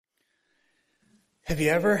Have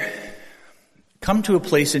you ever come to a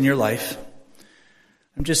place in your life?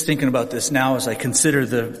 I'm just thinking about this now as I consider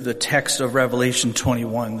the text of Revelation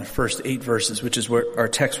 21, the first 8 verses, which is where our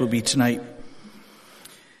text will be tonight.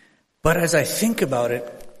 But as I think about it,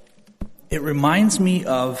 it reminds me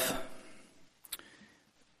of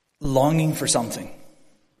longing for something.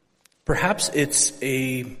 Perhaps it's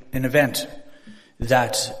an event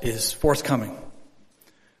that is forthcoming.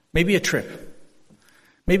 Maybe a trip.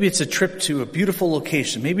 Maybe it's a trip to a beautiful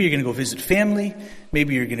location. Maybe you're going to go visit family.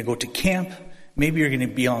 Maybe you're going to go to camp. Maybe you're going to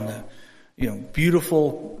be on the,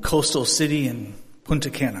 beautiful coastal city in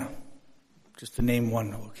Punta Cana, just to name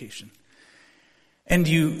one location. And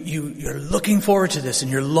you're looking forward to this,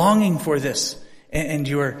 and you're longing for this, and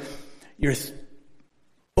you're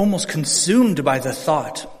almost consumed by the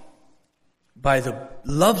thought, by the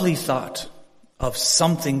lovely thought of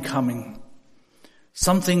something coming,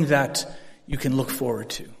 something that you can look forward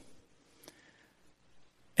to.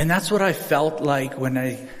 And that's what I felt like when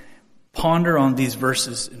I ponder on these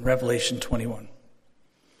verses in Revelation 21,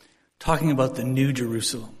 talking about the New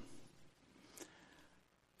Jerusalem.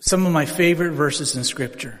 Some of my favorite verses in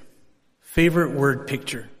Scripture, favorite word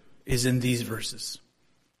picture, is in these verses.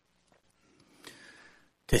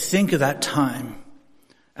 To think of that time,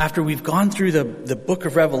 after we've gone through the book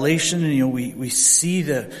of Revelation, and we see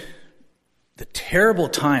the terrible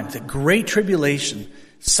time, the great tribulation,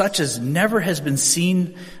 such as never has been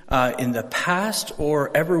seen in the past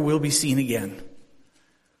or ever will be seen again.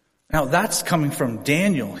 Now that's coming from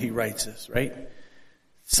Daniel, he writes this, right?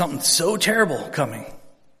 Something so terrible coming.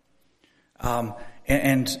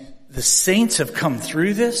 And the saints have come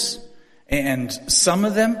through this, and some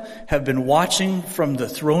of them have been watching from the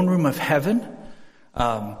throne room of heaven.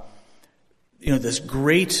 This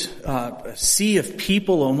great sea of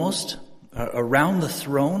people almost around the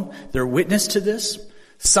throne. They're witness to this.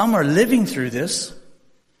 Some are living through this.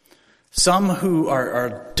 Some who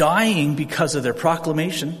are dying because of their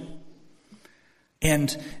proclamation.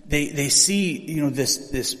 And they see,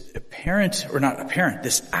 this apparent, or not apparent,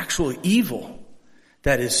 this actual evil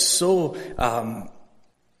that is so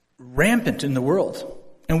rampant in the world.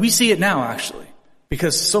 And we see it now, actually,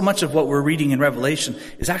 because so much of what we're reading in Revelation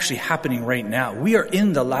is actually happening right now. We are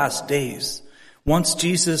in the last days. Once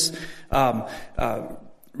Jesus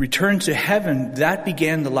returned to heaven, that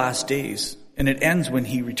began the last days, and it ends when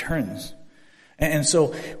he returns. And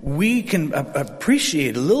so we can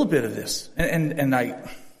appreciate a little bit of this.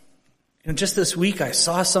 And just this week I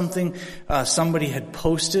saw something, somebody had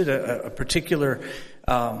posted a particular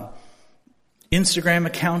Instagram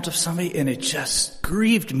account of somebody, and it just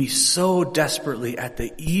grieved me so desperately at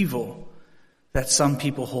the evil that some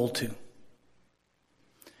people hold to.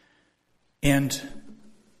 And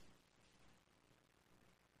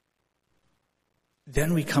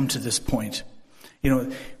then we come to this point.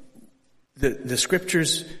 The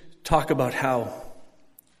scriptures talk about how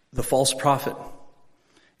the false prophet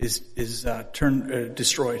is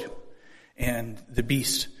destroyed, and the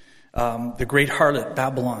beast, the great harlot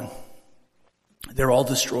Babylon, they're all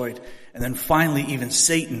destroyed, and then finally even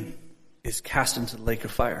Satan is cast into the lake of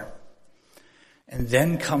fire, and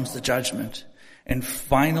then comes the judgment, and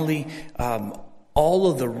finally all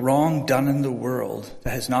of the wrong done in the world that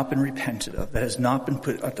has not been repented of, that has not been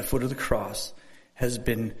put at the foot of the cross, has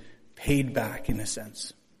been paid back in a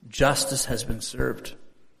sense. Justice has been served.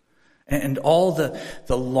 And all the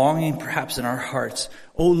longing perhaps in our hearts,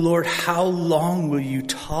 oh Lord, how long will you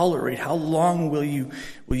tolerate? How long will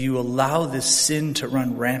you allow this sin to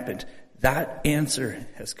run rampant? That answer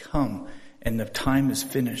has come, and the time is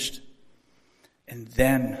finished. And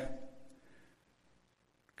then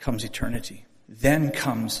comes eternity. Then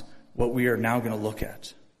comes what we are now going to look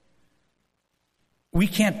at. We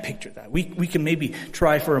can't picture that. We can maybe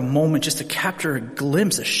try for a moment just to capture a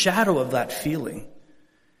glimpse, a shadow of that feeling.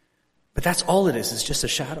 But that's all it is just a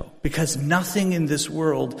shadow. Because nothing in this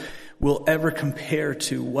world will ever compare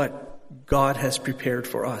to what God has prepared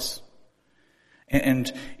for us.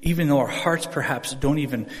 And even though our hearts perhaps don't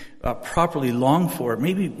even properly long for it,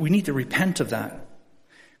 maybe we need to repent of that.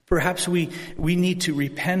 Perhaps we need to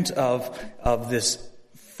repent of this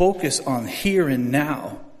focus on here and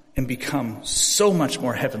now and become so much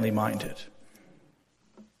more heavenly minded.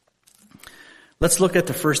 Let's look at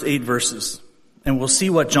the first 8 verses, and we'll see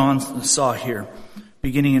what John saw here,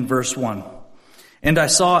 beginning in verse 1. And I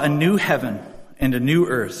saw a new heaven and a new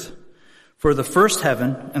earth, for the first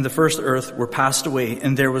heaven and the first earth were passed away,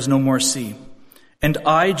 and there was no more sea. And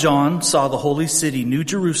I, John, saw the holy city, New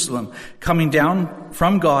Jerusalem, coming down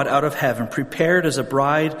from God out of heaven, prepared as a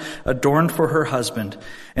bride adorned for her husband.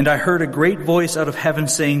 And I heard a great voice out of heaven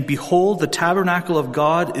saying, Behold, the tabernacle of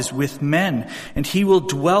God is with men, and he will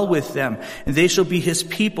dwell with them, and they shall be his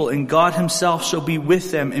people, and God himself shall be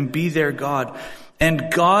with them and be their God.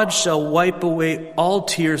 And God shall wipe away all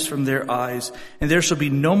tears from their eyes, and there shall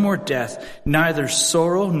be no more death, neither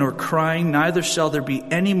sorrow nor crying, neither shall there be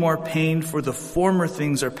any more pain, for the former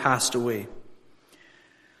things are passed away.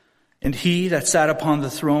 And he that sat upon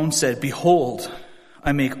the throne said, Behold,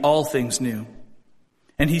 I make all things new.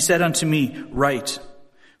 And he said unto me, Write,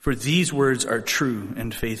 for these words are true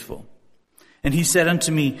and faithful. And he said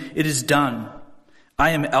unto me, It is done.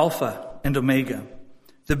 I am Alpha and Omega,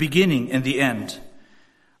 the beginning and the end.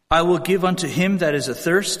 I will give unto him that is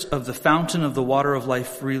athirst of the fountain of the water of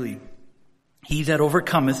life freely. He that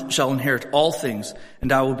overcometh shall inherit all things,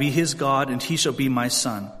 and I will be his God, and he shall be my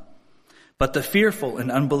son. But the fearful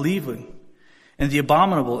and unbelieving, and the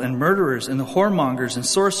abominable, and murderers, and the whoremongers, and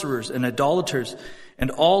sorcerers, and idolaters,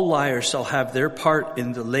 and all liars shall have their part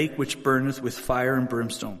in the lake which burneth with fire and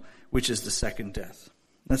brimstone, which is the second death.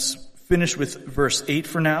 Let's finish with verse 8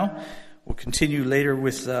 for now. We'll continue later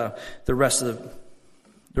with the rest of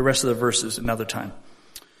the verses another time.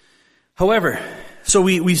 However, so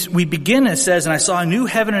we begin, it says, and I saw a new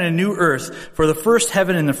heaven and a new earth, for the first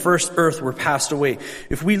heaven and the first earth were passed away.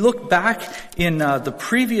 If we look back in the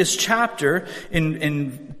previous chapter,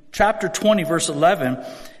 in chapter 20, verse 11,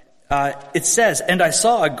 it says, And I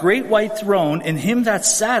saw a great white throne, and him that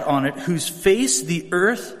sat on it, from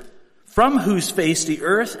whose face the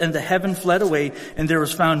earth and the heaven fled away, and there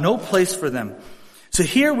was found no place for them. So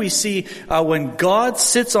here we see when God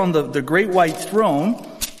sits on the great white throne,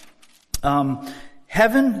 the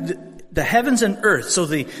heavens and earth. So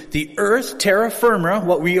the earth, terra firma,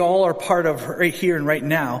 what we all are part of right here and right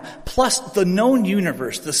now, plus the known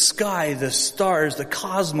universe, the sky, the stars, the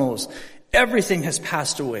cosmos, everything has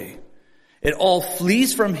passed away. It all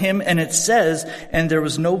flees from him, and it says, and there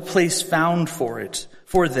was no place found for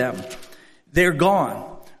them. They're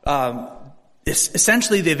gone.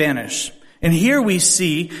 Essentially they vanish. And here we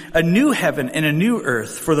see a new heaven and a new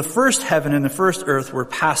earth, for the first heaven and the first earth were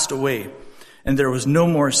passed away, and there was no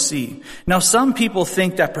more sea. Now some people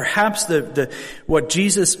think that perhaps what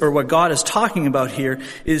Jesus or what God is talking about here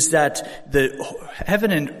is that the heaven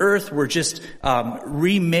and earth were just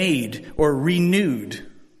remade or renewed.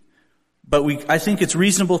 But I think it's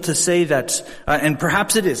reasonable to say that, and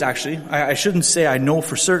perhaps it is actually, I shouldn't say I know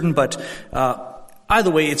for certain, but either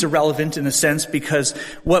way, it's irrelevant in a sense, because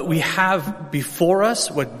what we have before us,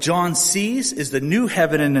 what John sees, is the new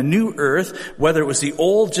heaven and the new earth, whether it was the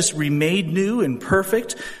old just remade new and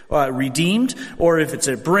perfect, redeemed, or if it's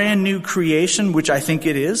a brand new creation, which I think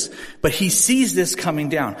it is. But he sees this coming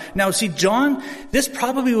down. Now, see, John, this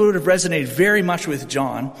probably would have resonated very much with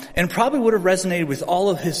John, and probably would have resonated with all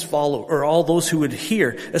of his followers, or all those who would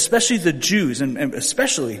hear, especially the Jews, and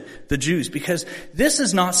especially the Jews, because this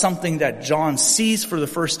is not something that John sees for the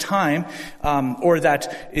first time, or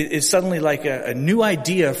that is suddenly like a new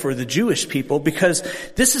idea for the Jewish people, because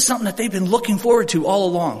this is something that they've been looking forward to all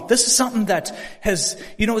along. This is something that has,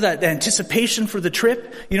 that anticipation for the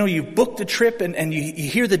trip. You book the trip and you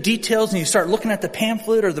hear the details, and you start looking at the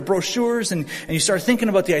pamphlet or the brochures, and you start thinking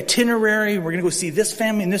about the itinerary. We're going to go see this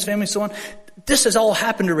family and so on. This has all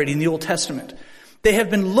happened already in the Old Testament. They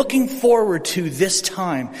have been looking forward to this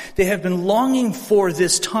time. They have been longing for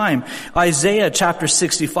this time. Isaiah chapter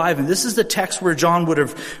 65, and this is the text where John would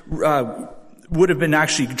have been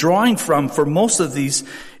actually drawing from for most of these.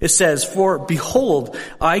 It says, For behold,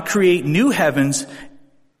 I create new heavens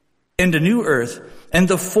and a new earth, and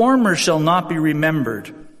the former shall not be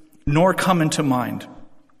remembered, nor come into mind.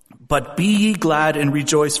 But be ye glad and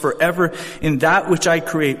rejoice forever in that which I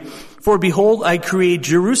create. For behold, I create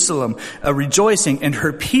Jerusalem a rejoicing, and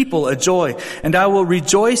her people a joy. And I will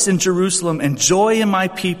rejoice in Jerusalem, and joy in my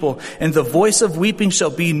people. And the voice of weeping shall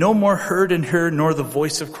be no more heard in her, nor the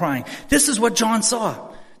voice of crying. This is what John saw.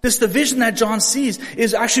 The vision that John sees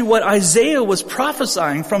is actually what Isaiah was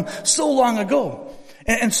prophesying from so long ago.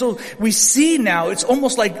 And so we see now, it's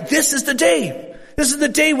almost like this is the day. This is the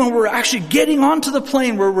day when we're actually getting onto the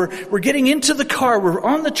plane, where we're getting into the car, we're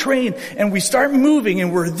on the train, and we start moving,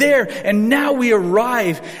 and we're there, and now we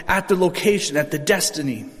arrive at the location, at the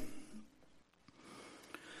destiny.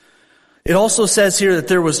 It also says here that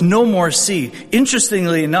there was no more sea.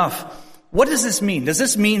 Interestingly enough, what does this mean? Does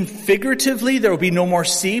this mean figuratively there will be no more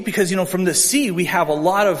sea? Because, from the sea we have a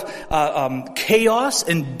lot of chaos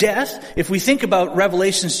and death. If we think about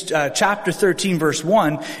Revelation chapter 13 verse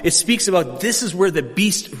 1, it speaks about this is where the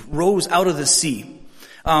beast rose out of the sea.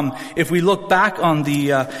 If we look back on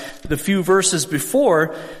the few verses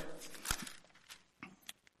before,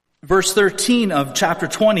 verse 13 of chapter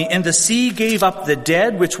 20, and the sea gave up the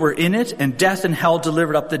dead which were in it, and death and hell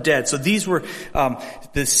delivered up the dead. So these were,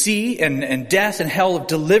 the sea and death and hell have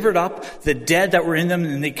delivered up the dead that were in them,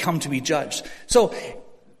 and they come to be judged. So,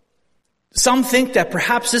 some think that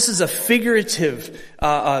perhaps this is a figurative,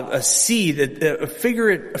 a sea, a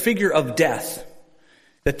figure of death.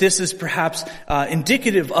 That this is perhaps,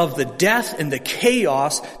 indicative of the death and the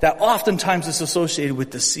chaos that oftentimes is associated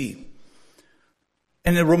with the sea.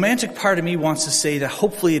 And the romantic part of me wants to say that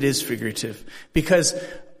hopefully it is figurative, because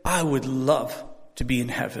I would love to be in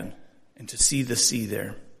heaven and to see the sea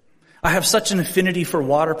there. I have such an affinity for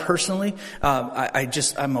water personally.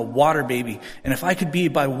 I'm a water baby. And if I could be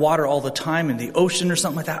by water all the time in the ocean or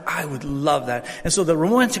something like that, I would love that. And so the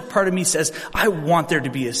romantic part of me says, I want there to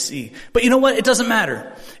be a sea. But you know what? It doesn't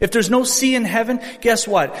matter. If there's no sea in heaven, guess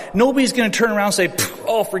what? Nobody's going to turn around and say,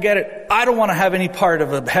 oh, forget it. I don't want to have any part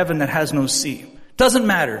of a heaven that has no sea. Doesn't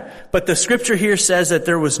matter. But the scripture here says that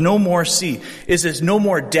there was no more sea. Is this no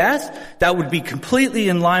more death? That would be completely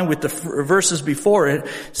in line with the verses before it,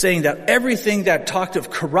 saying that everything that talked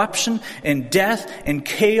of corruption and death and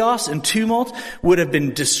chaos and tumult would have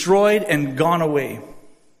been destroyed and gone away.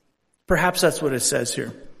 Perhaps that's what it says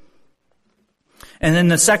here. And then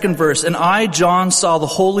the second verse, and I, John, saw the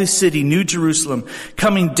holy city, New Jerusalem,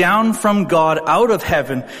 coming down from God out of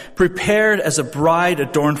heaven, prepared as a bride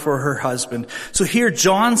adorned for her husband. So here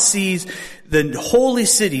John sees the holy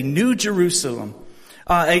city, New Jerusalem.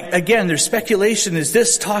 Again, there's speculation. Is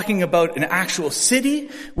this talking about an actual city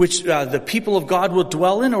which the people of God will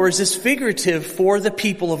dwell in, or is this figurative for the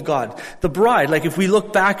people of God? The bride, like if we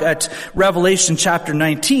look back at Revelation chapter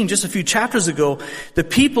 19, just a few chapters ago, the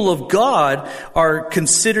people of God are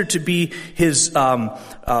considered to be his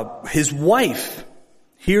wife.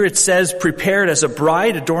 Here it says, prepared as a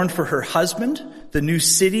bride adorned for her husband. The new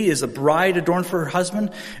city is a bride adorned for her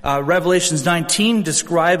husband. Revelations 19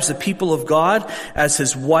 describes the people of God as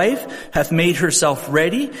his wife hath made herself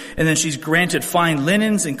ready, and then she's granted fine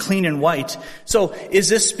linens and clean and white. So is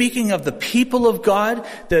this speaking of the people of God,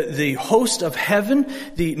 the host of heaven,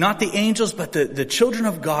 not the angels, but the children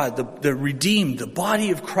of God, the redeemed, the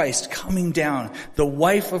body of Christ coming down, the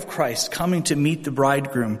wife of Christ coming to meet the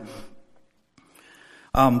bridegroom?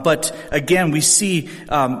 But again, we see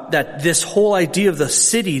that this whole idea of the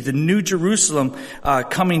city, the New Jerusalem,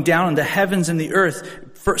 coming down in the heavens and the earth.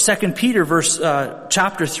 2 Peter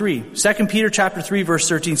chapter 3. 2 Peter chapter 3 verse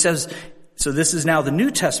 13 says, so this is now the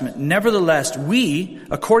New Testament. Nevertheless, we,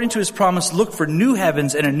 according to his promise, look for new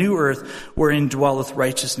heavens and a new earth wherein dwelleth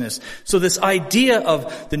righteousness. So this idea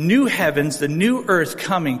of the new heavens, the new earth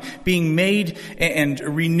coming, being made and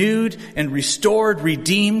renewed and restored,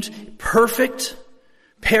 redeemed, perfect,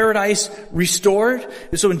 paradise restored.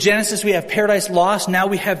 So in Genesis we have paradise lost. Now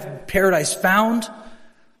we have paradise found.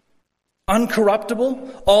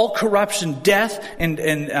 Uncorruptible. All corruption, death, and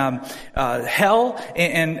hell,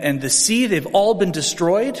 and the sea, they've all been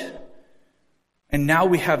destroyed. And now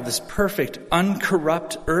we have this perfect,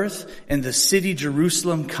 uncorrupt earth and the city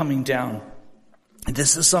Jerusalem coming down. And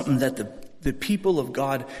this is something that the people of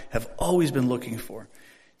God have always been looking for.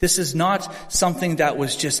 This is not something that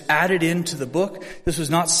was just added into the book. This was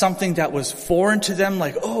not something that was foreign to them,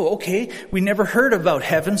 like, oh, okay, we never heard about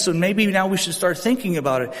heaven, so maybe now we should start thinking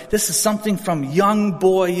about it. This is something from young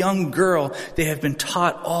boy, young girl. They have been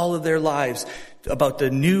taught all of their lives about the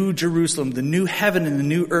new Jerusalem, the new heaven and the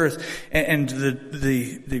new earth, and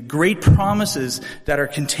the great promises that are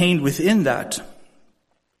contained within that.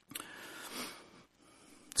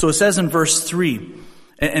 So it says in verse 3,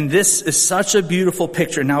 and this is such a beautiful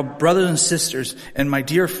picture. Now, brothers and sisters, and my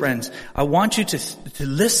dear friends, I want you to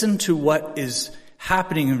listen to what is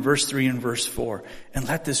happening in verse 3 and verse 4. And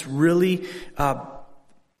let this really,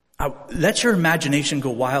 let your imagination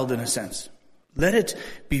go wild in a sense. Let it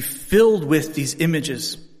be filled with these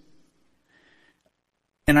images.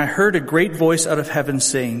 And I heard a great voice out of heaven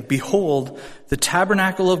saying, behold, the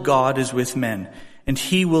tabernacle of God is with men, and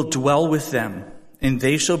he will dwell with them, and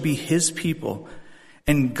they shall be his people.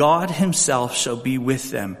 And God himself shall be with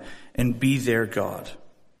them and be their God.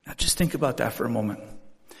 Now just think about that for a moment.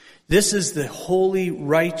 This is the holy,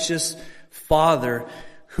 righteous Father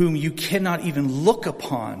whom you cannot even look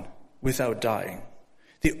upon without dying.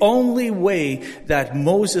 The only way that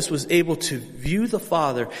Moses was able to view the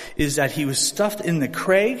Father is that he was stuffed in the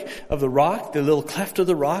crag of the rock, the little cleft of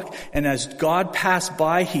the rock, and as God passed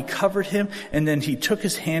by, he covered him, and then he took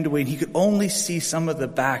his hand away, and he could only see some of the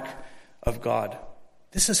back of God.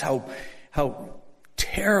 This is how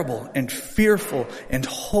terrible and fearful and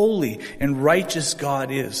holy and righteous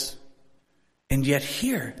God is. And yet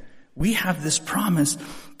here, we have this promise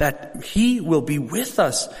that he will be with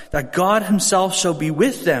us, that God himself shall be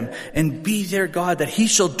with them and be their God, that he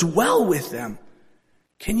shall dwell with them.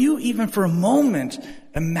 Can you even for a moment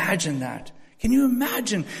imagine that? Can you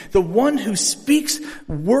imagine the one who speaks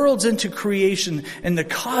worlds into creation and the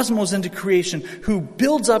cosmos into creation, who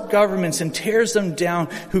builds up governments and tears them down,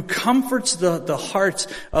 who comforts the hearts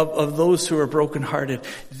of those who are brokenhearted?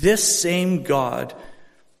 This same God,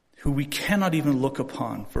 who we cannot even look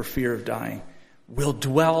upon for fear of dying, will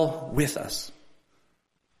dwell with us.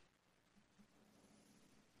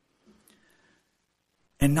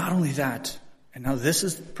 And not only that, and now this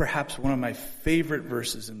is perhaps one of my favorite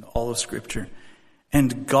verses in all of Scripture,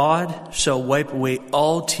 and God shall wipe away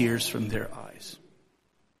all tears from their eyes.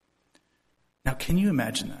 Now, can you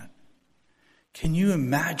imagine that? Can you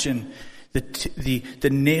imagine the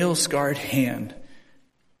nail-scarred hand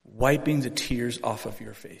wiping the tears off of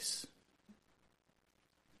your face?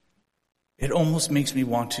 It almost makes me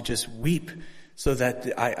want to just weep so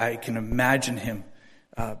that I can imagine him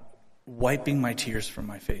wiping my tears from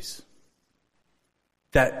my face.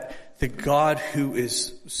 That the God who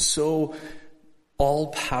is so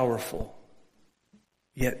all-powerful,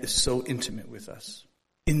 yet is so intimate with us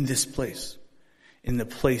in this place, in the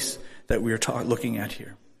place that we are looking at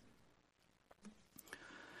here.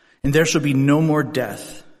 And there shall be no more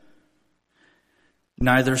death,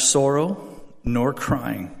 neither sorrow nor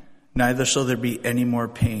crying, neither shall there be any more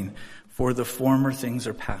pain, for the former things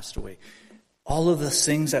are passed away. All of the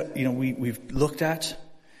things that we've looked at,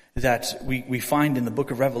 that we find in the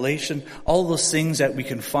book of Revelation, all those things that we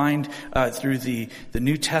can find through the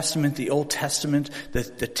New Testament, the Old Testament,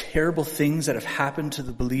 the terrible things that have happened to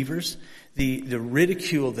the believers, the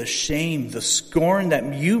ridicule, the shame, the scorn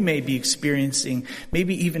that you may be experiencing,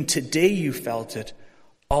 maybe even today you felt it,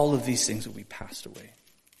 all of these things will be passed away.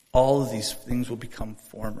 All of these things will become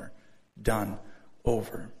former, done,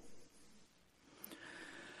 over.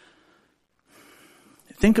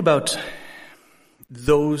 Think about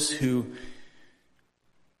those who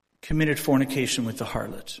committed fornication with the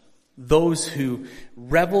harlot, those who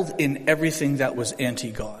reveled in everything that was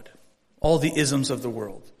anti-God, all the isms of the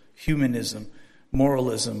world, humanism,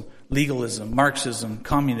 moralism, legalism, Marxism,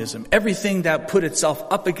 communism, everything that put itself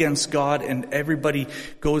up against God, and everybody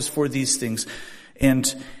goes for these things.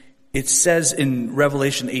 And it says in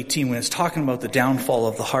Revelation 18, when it's talking about the downfall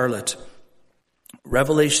of the harlot,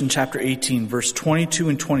 Revelation chapter 18, verse 22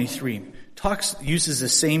 and 23, uses the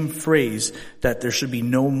same phrase that there should be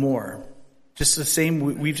no more. Just the same,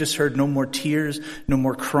 we've just heard no more tears, no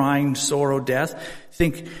more crying, sorrow, death.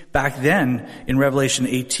 Think back then in Revelation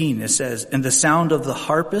 18, it says, and the sound of the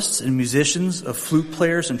harpists and musicians, of flute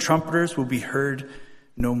players and trumpeters will be heard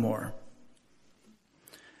no more.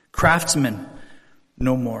 Craftsmen,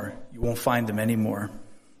 no more. You won't find them anymore.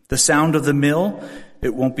 The sound of the mill,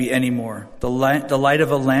 it won't be anymore. The light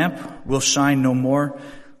of a lamp will shine no more.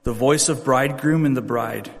 The voice of bridegroom and the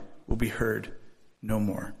bride will be heard no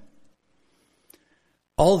more.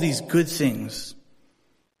 All these good things,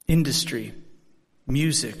 industry,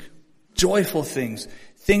 music, joyful things,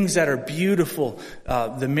 things that are beautiful,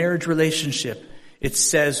 the marriage relationship, it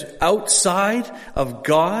says outside of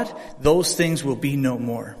God, those things will be no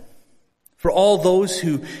more. For all those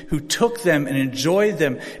who took them and enjoyed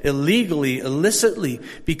them illegally, illicitly,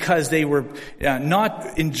 because they were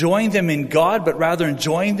not enjoying them in God, but rather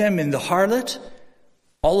enjoying them in the harlot,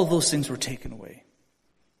 all of those things were taken away.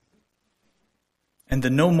 And the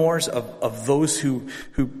no mores of those who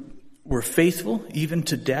were faithful, even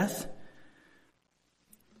to death,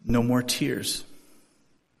 no more tears,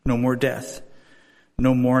 no more death,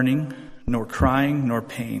 no mourning, nor crying, nor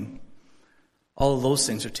pain. All of those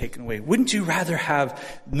things are taken away. Wouldn't you rather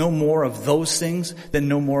have no more of those things than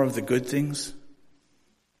no more of the good things?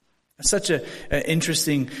 It's such an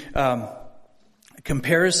interesting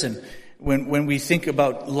comparison when we think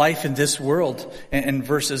about life in this world and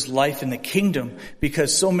versus life in the kingdom,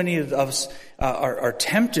 because so many of us are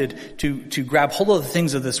tempted to grab hold of the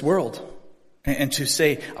things of this world. And to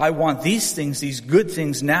say, I want these things, these good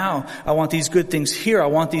things now. I want these good things here. I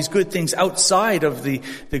want these good things outside of the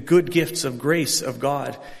good gifts of grace of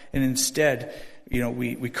God. And instead,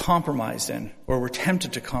 we compromise then, or we're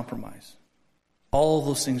tempted to compromise. All of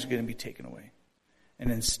those things are going to be taken away.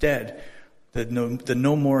 And instead, The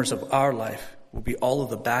no mores of our life will be all of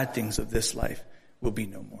the bad things of this life will be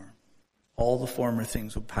no more. All the former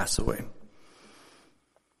things will pass away.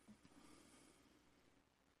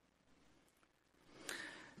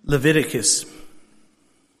 Leviticus.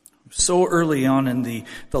 So early on in the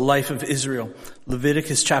life of Israel,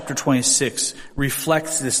 Leviticus chapter 26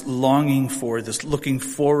 reflects this longing for, this looking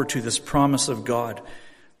forward to this promise of God.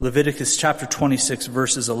 Leviticus chapter 26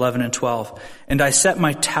 verses 11 and 12. And I set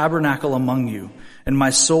my tabernacle among you, and my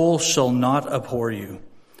soul shall not abhor you.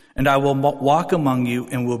 And I will walk among you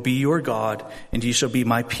and will be your God, and ye shall be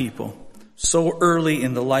my people. So early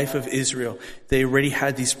in the life of Israel, they already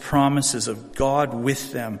had these promises of God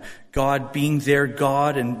with them, God being their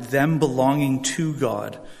God and them belonging to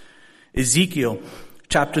God. Ezekiel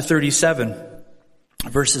chapter 37,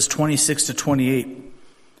 verses 26 to 28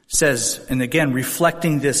 says, and again,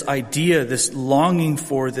 reflecting this idea, this longing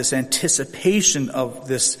for, this anticipation of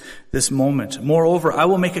this moment. Moreover, I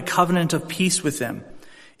will make a covenant of peace with them.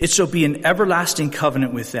 It shall be an everlasting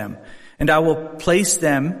covenant with them, and I will place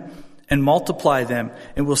them and multiply them,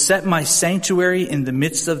 and will set my sanctuary in the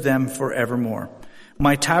midst of them forevermore.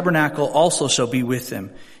 My tabernacle also shall be with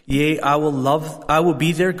them. Yea, I will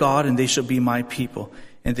be their God, and they shall be my people.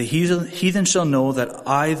 And the heathen shall know that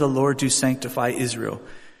I, the Lord, do sanctify Israel,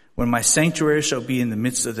 when my sanctuary shall be in the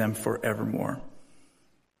midst of them forevermore.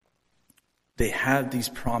 They had these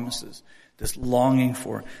promises, this longing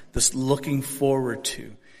for, this looking forward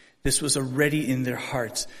to. This was already in their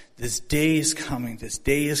hearts. This day is coming, this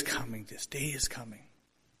day is coming, this day is coming.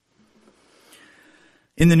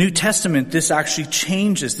 In the New Testament, this actually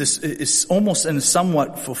changes. This is almost and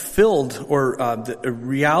somewhat fulfilled, or the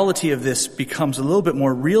reality of this becomes a little bit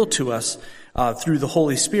more real to us through the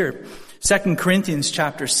Holy Spirit. 2 Corinthians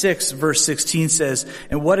chapter 6 verse 16 says,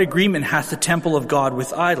 and what agreement hath the temple of God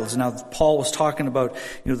with idols? Now Paul was talking about,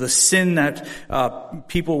 the sin that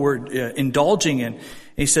people were indulging in. And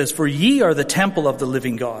he says, for ye are the temple of the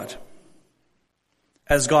living God.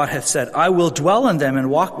 As God hath said, I will dwell in them and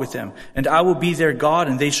walk with them, and I will be their God,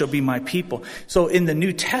 and they shall be my people. So in the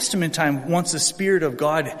New Testament time, once the Spirit of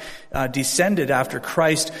God descended after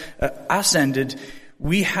Christ ascended,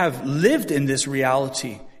 we have lived in this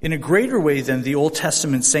reality in a greater way than the Old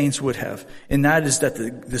Testament saints would have. And that is that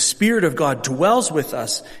the Spirit of God dwells with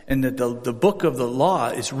us, and that the book of the law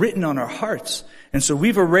is written on our hearts. And so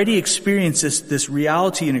we've already experienced this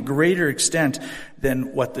reality in a greater extent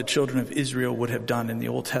than what the children of Israel would have done in the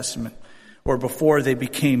Old Testament, or before they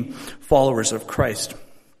became followers of Christ.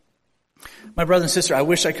 My brother and sister, I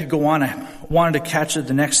wish I could go on. I wanted to catch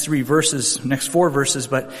the next next 4 verses,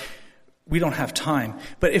 but we don't have time.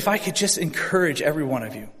 But if I could just encourage every one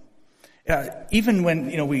of you, even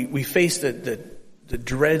when we face the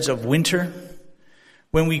dreads of winter,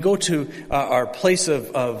 when we go to our place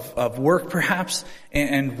of work perhaps,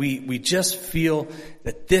 and we just feel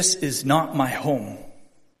that this is not my home.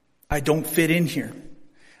 I don't fit in here.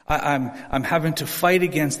 I'm having to fight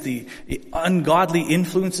against the ungodly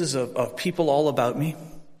influences of people all about me.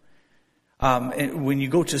 And when you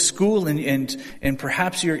go to school and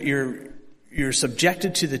perhaps you're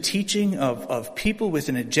subjected to the teaching of people with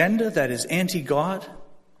an agenda that is anti-God,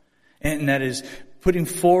 and that is putting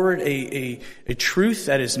forward a truth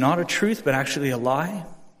that is not a truth, but actually a lie.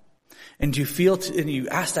 And you and you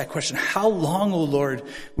ask that question, how long, O Lord,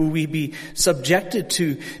 will we be subjected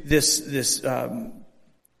to this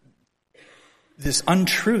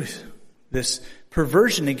untruth, this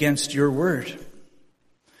perversion against your word?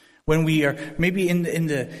 When we are maybe in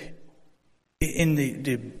the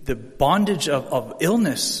bondage of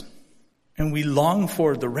illness, and we long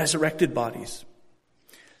for the resurrected bodies.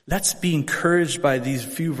 Let's be encouraged by these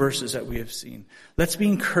few verses that we have seen. Let's be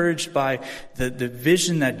encouraged by the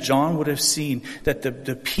vision that John would have seen, that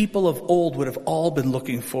the people of old would have all been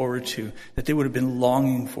looking forward to, that they would have been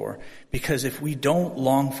longing for. Because if we don't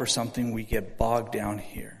long for something, we get bogged down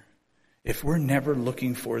here. If we're never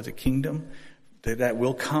looking for the kingdom that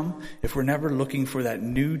will come, if we're never looking for that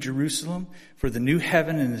new Jerusalem, for the new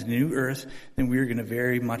heaven and the new earth, then we're going to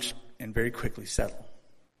very much and very quickly settle.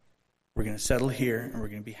 We're going to settle here, and we're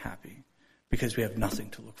going to be happy because we have nothing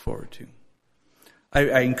to look forward to.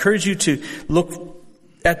 I encourage you to look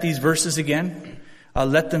at these verses again.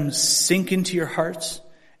 Let them sink into your hearts,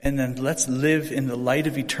 and then let's live in the light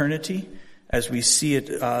of eternity as we see it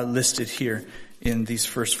listed here in these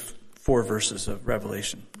first 4 verses of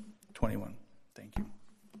Revelation 21.